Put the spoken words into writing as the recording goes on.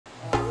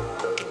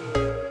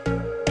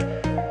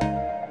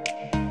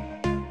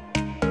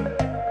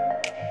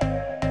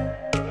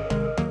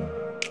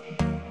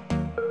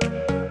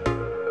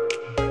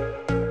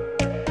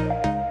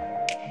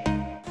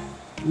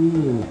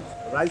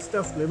রাইসটা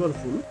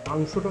ফ্লেভারফুল,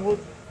 মাংসটাও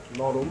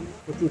নরম,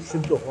 প্রচুর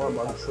সিদ্ধ হওয়া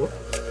মাংস।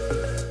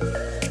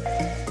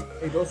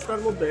 এই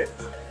রোস্টটার মধ্যে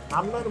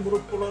আপনার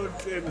মুরব্বর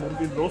যে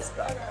মুরগির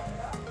রোস্টটা,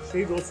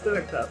 সেই রোস্টের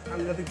একটা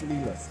সাংঘাতিক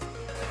মিল আছে।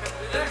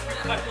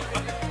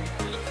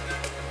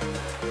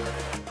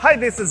 High,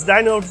 this is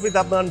dine out with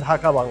Adnan,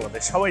 Dhaka,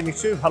 Bangladesh. সবাই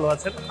নিশ্চয়ই ভালো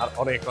আছেন আর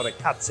অনেক অনেক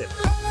খাচ্ছেন।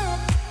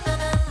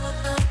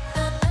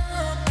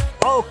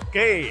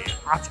 ওকে,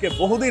 আজকে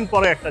বহুদিন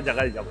পরে একটা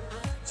জায়গায় যাব,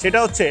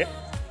 সেটা হচ্ছে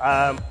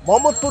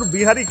মোহাম্মদপুর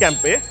বিহারি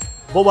ক্যাম্পে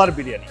বোবার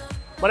বিরিয়ানি,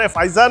 মানে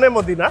ফাইজানে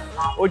মদিনা,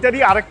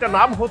 ওইটারই আরেকটা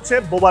নাম হচ্ছে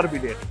বোবার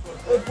বিরিয়ানি।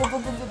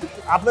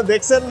 আপনি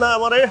দেখছেন না?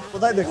 আমারে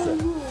কোথায় দেখছেন?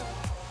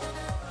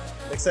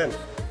 দেখছেন?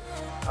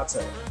 আচ্ছা,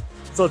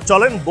 তো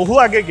চলেন, বহু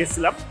আগে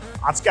গেছিলাম,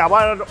 আজকে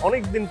আবার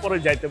অনেক দিন পরে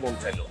যাইতে মন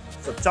চাইলো।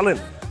 তো চলেন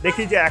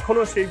দেখি যে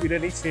এখনো সেই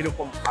বিরিয়ানি সেই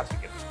রকম আছে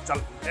কিনা।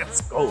 চলেন, লেটস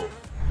গো।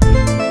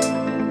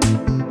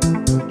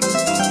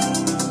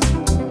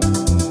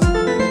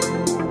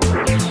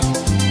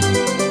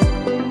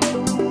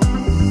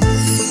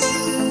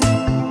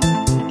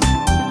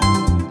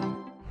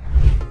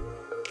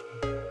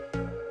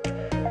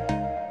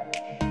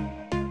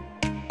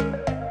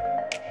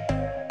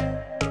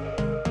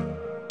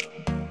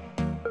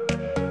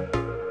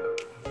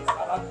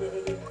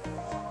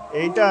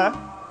 এইটা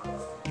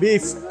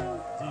বিফ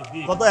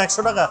কত?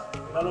 100 টাকা?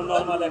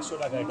 নরমাল 100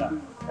 টাকা। এটা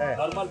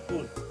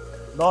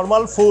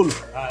নরমাল ফুল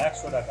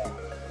 100 টাকা।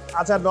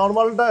 আচ্ছা,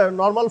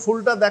 নরমাল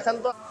ফুলটা দেখান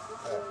তো।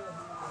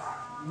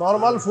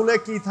 নরমাল ফুলে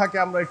কি থাকে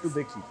আমরা একটু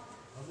দেখি।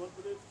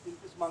 3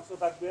 পিস মাংস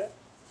থাকবে।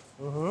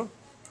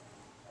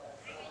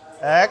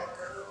 1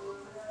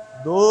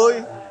 2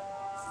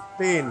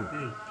 3।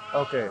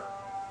 ওকে,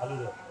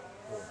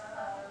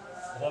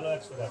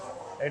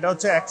 এটা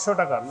হচ্ছে 100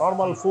 টাকা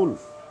নরমাল ফুল।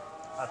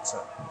 আচ্ছা,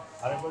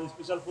 আরেকবার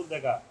স্পেশাল ফুল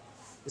দেখা।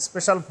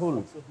 স্পেশাল ফুল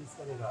 120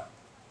 টাকা।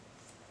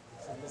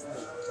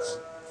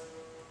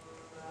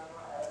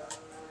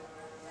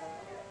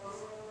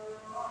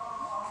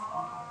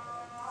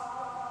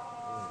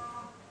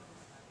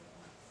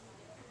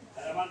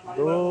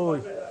 দুই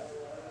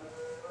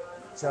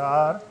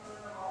 4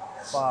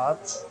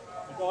 5।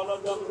 এটা হলো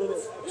আমাদের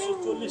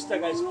 140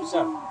 টাকা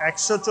স্পেশাল।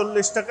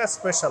 140 টাকা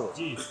স্পেশাল।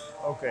 জি,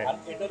 ওকে। আর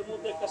এটার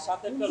মধ্যে একটা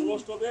সাথে একটা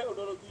রোস্ট হবে,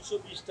 ওটা হলো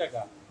 220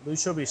 টাকা।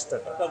 220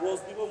 টাকা একটা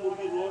রোস্ট দিব,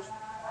 মুরগির রোস্ট।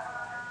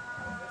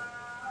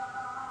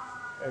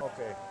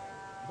 ওকে,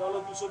 এটা হলো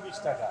 220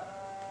 টাকা।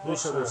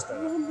 220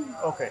 টাকা।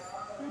 ওকে,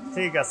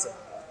 ঠিক আছে।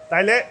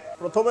 তাইলে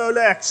প্রথমে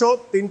হলো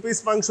 103 পিস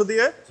মাংস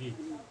দিয়ে, জি,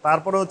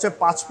 তারপরে হচ্ছে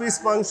 5 পিস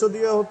মাংস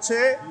দিয়ে হচ্ছে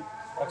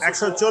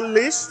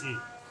 140, জি,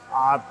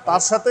 আর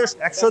তার সাথে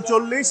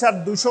 140 আর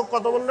 200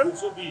 কত বললেন?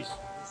 220,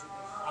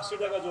 80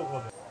 টাকা যোগ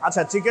হবে।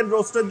 আচ্ছা, চিকেন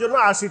রোস্টের জন্য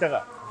 80 টাকা।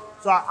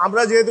 তো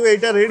আমরা যেহেতু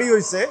এইটা রেডি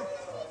হয়েছে,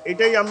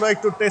 এটাই আমরা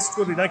একটু টেস্ট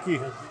করি নাকি?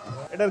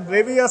 এটার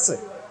গ্রেভি আছে?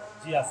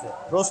 জি আছে।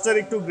 রোস্টের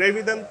একটু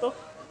গ্রেভি দেন তো।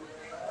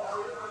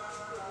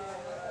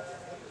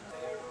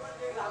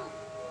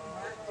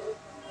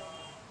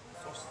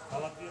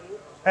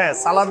 হ্যাঁ,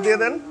 সালাদ দিয়ে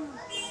দেন।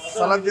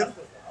 সালাদ দিয়ে,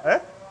 হ্যাঁ,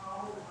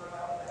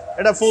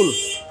 এটা ফুল।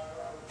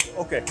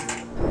 ওকে,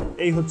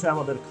 এই হচ্ছে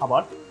আমাদের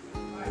খাবার।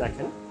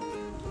 দেখেন,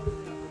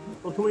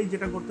 প্রথমেই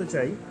যেটা করতে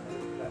চাই,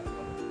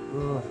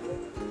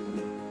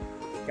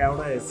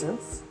 কেওড়া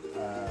এসেন্স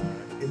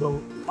এবং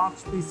 5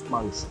 পিস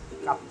মাংস,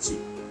 কাচ্চি,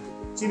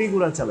 চিনি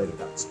গুঁড়া চালের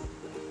কাচ্চি।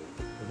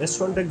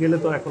 রেস্টুরেন্টে গেলে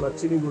তো এখন আর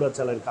চিনি গুঁড়া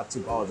চালের কাচ্চি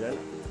পাওয়া যায়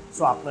না,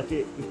 সো আপনাকে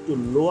একটু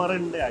লোয়ার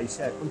এন্ডে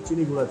আইসা এখন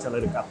চিনি গুঁড়া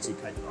চালের কাচ্চি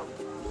খাইতে হবে।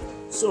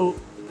 সো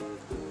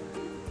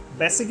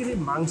বেসিক্যালি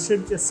মাংসের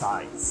যে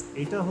সাইজ,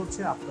 এটা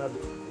হচ্ছে আপনার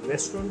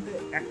রেস্টুরেন্টে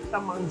একটা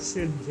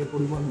মাংসের যে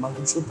পরিমাণ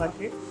মাংস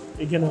থাকে,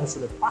 এখানে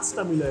আসলে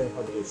 5টা মিলায়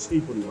হয়তো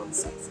সেই পরিমাণ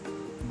সাইজ।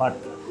 বাট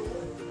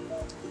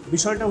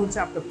বিষয়টা হচ্ছে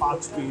আপনি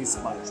 5 পিস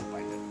মাংস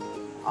পাইলেন,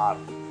 আর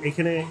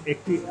এখানে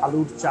একটি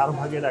আলুর 4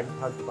 ভাগের 1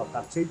 ভাগ বা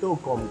তার চাইতেও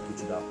কম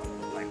কিছুটা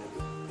পাইলেন।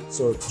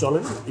 সো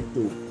চলেন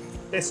একটু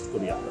টেস্ট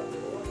করি আমরা।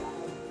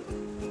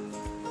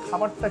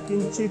 খাবারটা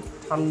কিঞ্চিত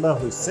ঠান্ডা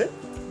হয়েছে,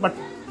 বাট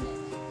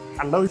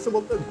ঠান্ডা হয়েছে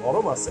বলতে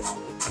গরম আছে।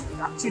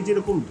 কাচ্চি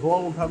যেরকম ধোয়া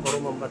ওঠা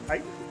গরম আমরা খাই,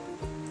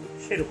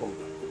 সেরকম।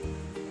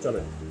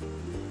 চলেন,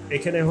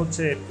 এখানে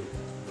হচ্ছে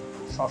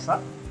শসা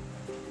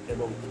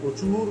এবং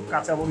প্রচুর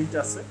কাঁচামরিচ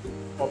আছে,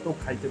 কত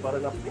খাইতে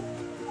পারেন আপনি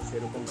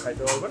সেরকম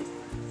খাইতে পারবেন।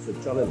 তো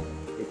চলেন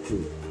একটু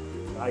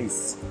রাইস।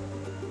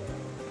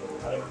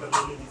 আরেকটা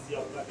নলি দিছি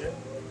আপনাকে।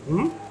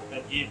 এটা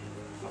গিফট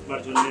আপনার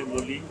জন্য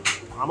নলি।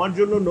 আমার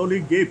জন্য নলি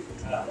গিফট?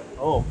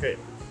 Okay,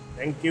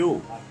 thank you.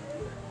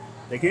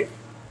 দেখি,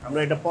 আমরা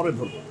এটা পরে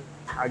ধরবো,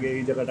 আগে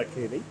এই জায়গাটা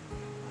খেয়ে নিই।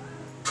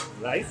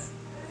 রাইস,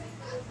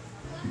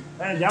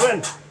 হ্যাঁ যাবেন?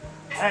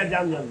 হ্যাঁ,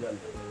 যান যান যান।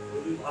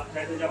 ভাত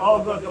খাইতে যাব।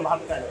 ওকে,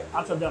 ভাত খাই।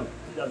 আচ্ছা, যান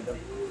যান যান,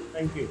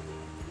 থ্যাংক ইউ।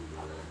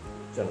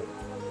 চলো।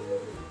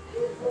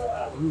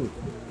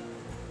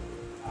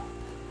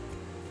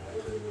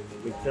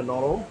 মিটটা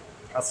নরম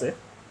আছে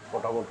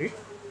মোটামুটি।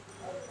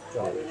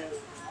 চলো,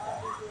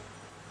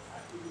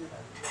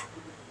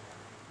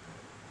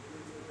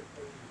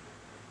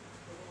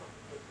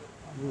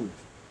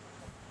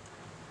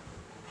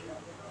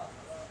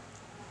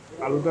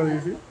 আলুটা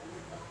দিয়েছি,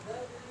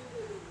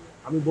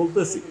 আমি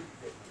বলতেছি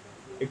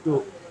একটু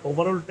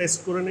ওভারঅল টেস্ট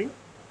করে নেই,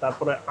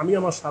 তারপরে আমি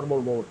আমার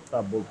সারমর্মটা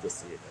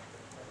বলতেছি। এটা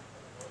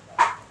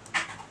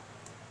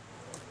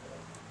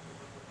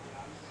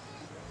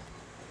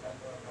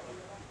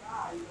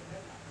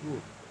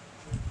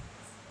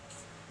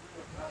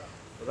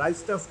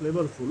রাইসটা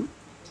ফ্লেভারফুল,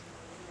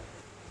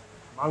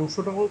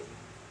 মাংসটাও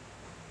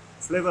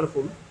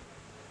ফ্লেভারফুল,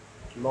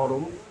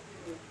 নরম,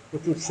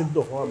 প্রচুর সিদ্ধ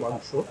হওয়া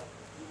মাংস।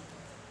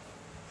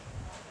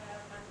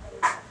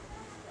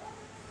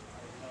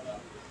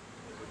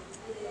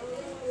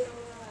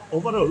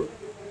 ওভারঅল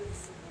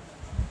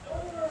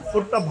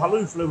ফুডটা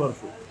ভালোই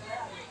ফ্লেভারফুল,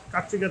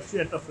 কাচ্চি কাচ্চি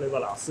একটা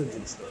ফ্লেভার আছে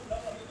জিনিসটা,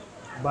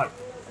 বাট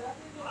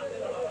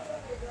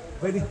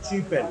ভেরি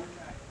চিপ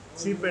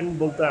অ্যান্ড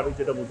বলতে আমি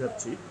যেটা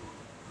বোঝাচ্ছি,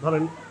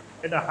 ধরেন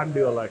এটা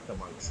হাড্ডিওয়ালা একটা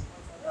মাংস,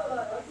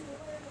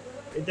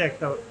 এটা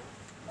একটা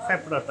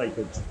ফ্যাপড়া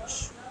টাইপের জিনিস,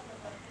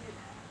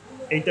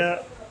 এইটা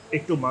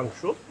একটু মাংস,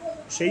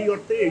 সেই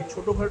অর্থে এই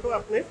ছোটোখাটো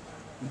আপনি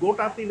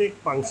গোটা 3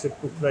 মাংসের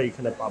টুকরা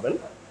এখানে পাবেন।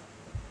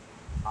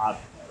 আর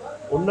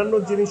অন্যান্য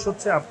জিনিস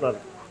হচ্ছে আপনার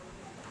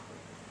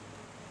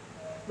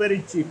ভেরি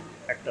চিপ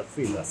একটা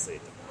ফিল আছে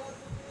এটা।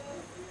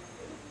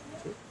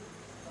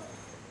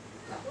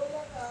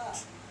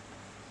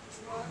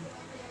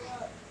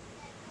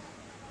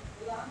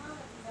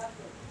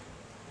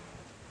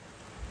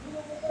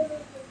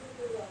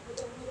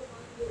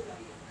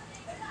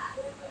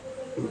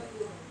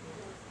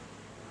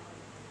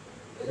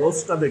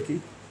 রোস্টটা দেখি,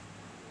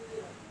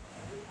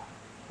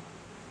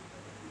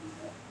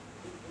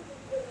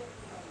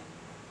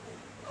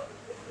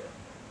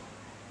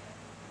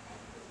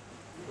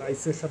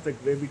 রাইসের সাথে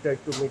গ্রেভিটা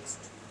একটু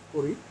মিক্সড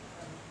করি।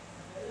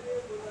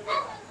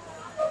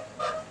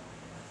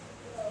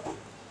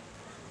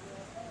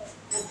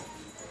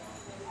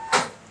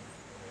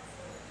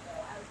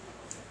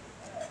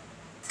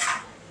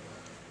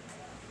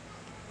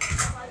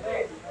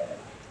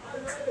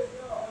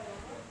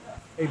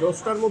 এই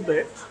রোস্টার মধ্যে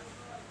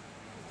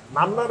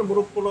নান্নার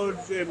মোরগ পোলাওয়ের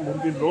যে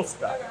মুরগির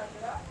রোস্টটা,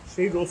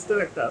 সেই রোস্টের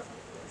একটা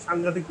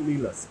সাংঘাতিক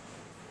মিল আছে,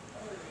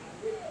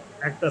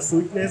 একটা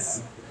সুইটনেস,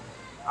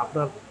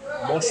 আপনার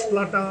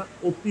মশলাটা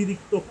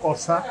অতিরিক্ত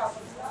কষা,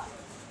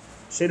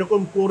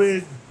 সেরকম করে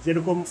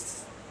যেরকম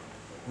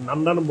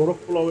নান্নার মোরগ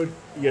পোলাওয়ের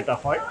ইয়েটা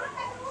হয়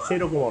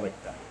সেরকম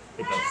অনেকটা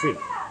এটা ফিল।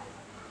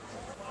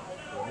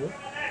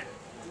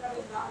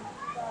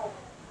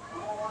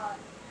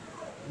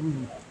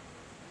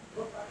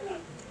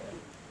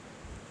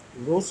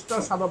 রোস্টটা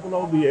সাদা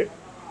পোলাও দিয়ে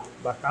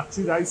বা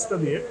কাচ্চি রাইসটা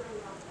দিয়ে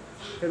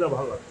সেটা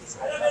ভালো লাগছে।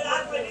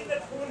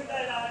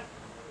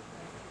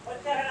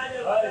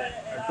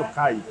 একটু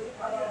খাই,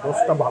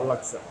 রোস্টটা ভালো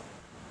লাগছে আমার।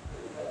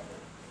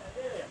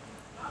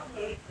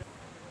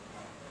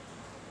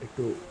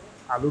 একটু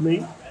আলু নেই,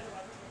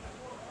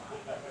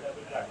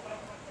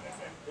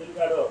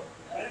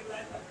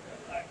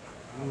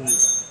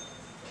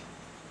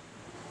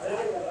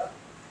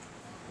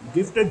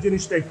 গিফটের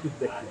জিনিসটা একটু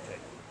দেখতে চাই,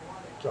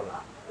 চলো।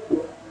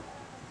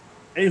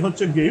 এই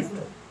হচ্ছে গিফট।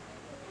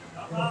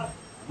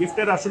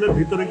 গিফটের আসলে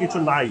ভিতরে কিছু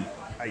নাই,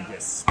 আই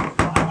গেস।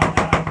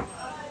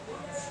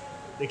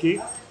 দেখি,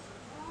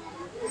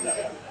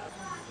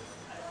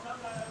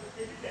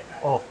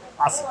 ও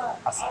আছে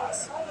আছে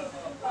আছে,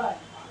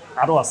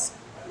 আরো আছে,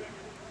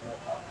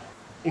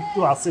 একটু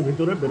আছে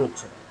ভিতরে,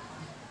 বেরোচ্ছে।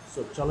 সো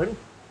চলেন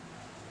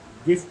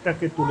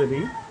গিফটটাকে তুলে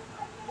নিই,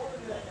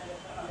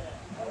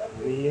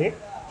 নিয়ে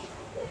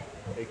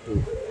একটু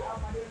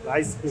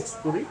রাইস মিক্স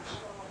করি,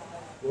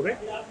 করে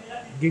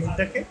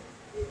গিফটটাকে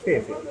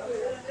খেয়ে ফেলি।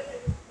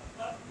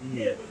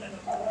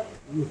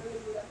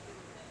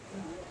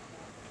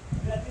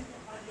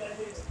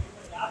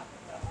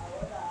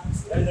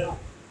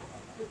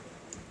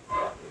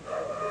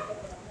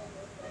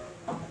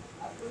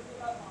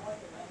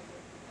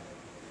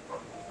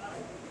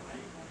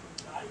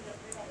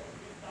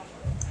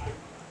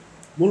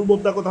 মূল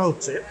মুদ্রা কথা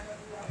হচ্ছে,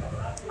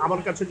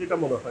 আমার কাছে যেটা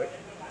মনে হয়,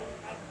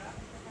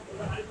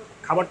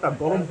 খাবারটা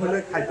গরম হলে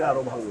খাইতে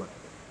আরো ভালো লাগে,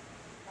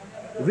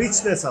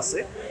 রিচনেস আছে,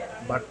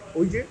 বাট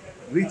ওই যে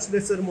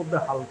রিচনেসের মধ্যে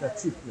হালকা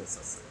চিপনেস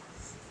আছে।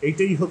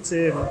 এইটাই হচ্ছে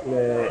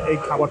এই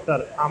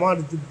খাবারটার আমার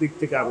দিক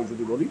থেকে আমি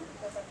যদি বলি।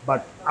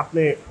 বাট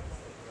আপনি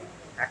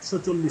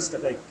 140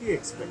 টাকায় কি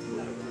এক্সপেক্ট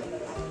করেন?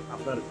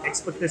 আপনার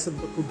এক্সপেকটেশন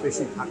তো খুব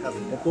বেশি থাকার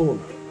মতো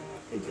না।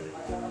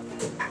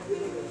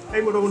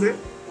 এই মোটামুটি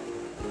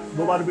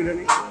বোবার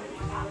বিরিয়ানি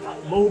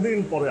বহুদিন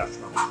পরে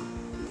আসলাম,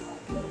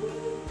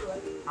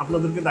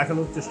 আপনাদেরকে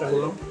দেখানোর চেষ্টা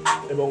করলাম।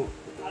 এবং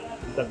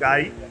দ্য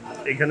গাই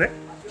এখানে,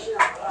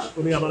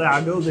 উনি আমার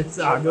আগেও দেখছে,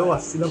 আগেও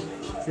আসছিলাম,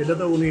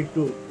 সেটাতে উনি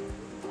একটু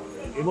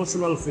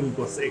ইমোশনাল ফিল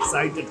করছে,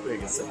 এক্সাইটেড হয়ে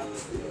গেছে,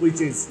 হুইচ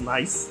ইজ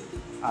নাইস,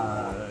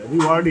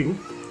 রিওয়ার্ডিং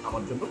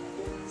আমার জন্য।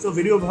 সো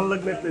ভিডিও ভালো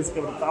লাগলে প্লিজ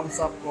কেমন Thums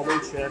up,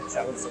 comment, share,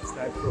 channel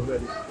subscribe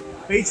করবেন,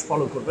 পেজ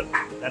ফলো করবেন।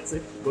 That's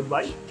it, good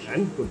bye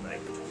and good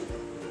night.